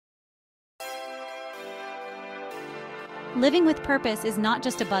Living with purpose is not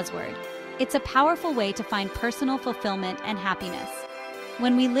just a buzzword. It's a powerful way to find personal fulfillment and happiness.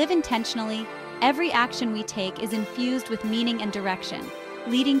 When we live intentionally, every action we take is infused with meaning and direction,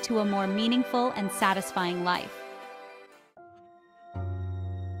 leading to a more meaningful and satisfying life.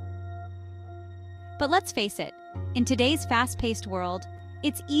 But let's face it, in today's fast-paced world,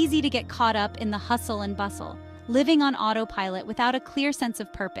 it's easy to get caught up in the hustle and bustle, living on autopilot without a clear sense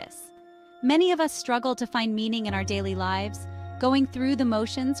of purpose. Many of us struggle to find meaning in our daily lives, going through the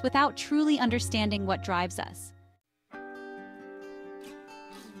motions without truly understanding what drives us.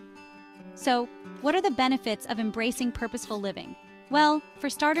 So, what are the benefits of embracing purposeful living? Well, for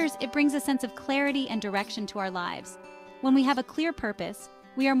starters, it brings a sense of clarity and direction to our lives. When we have a clear purpose,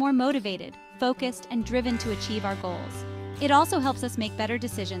 we are more motivated, focused, and driven to achieve our goals. It also helps us make better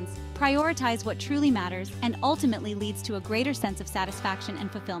decisions, prioritize what truly matters, and ultimately leads to a greater sense of satisfaction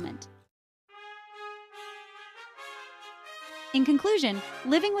and fulfillment. In conclusion,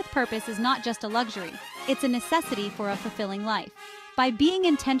 living with purpose is not just a luxury, it's a necessity for a fulfilling life. By being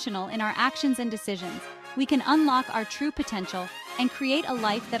intentional in our actions and decisions, we can unlock our true potential and create a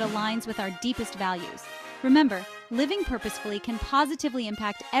life that aligns with our deepest values. Remember, living purposefully can positively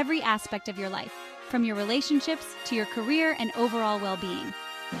impact every aspect of your life, from your relationships to your career and overall well-being.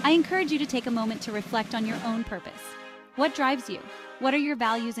 I encourage you to take a moment to reflect on your own purpose. What drives you? What are your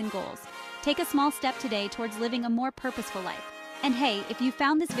values and goals? Take a small step today towards living a more purposeful life. And hey, if you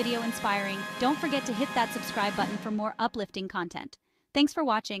found this video inspiring, don't forget to hit that subscribe button for more uplifting content. Thanks for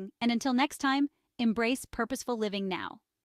watching, and until next time, embrace purposeful living now.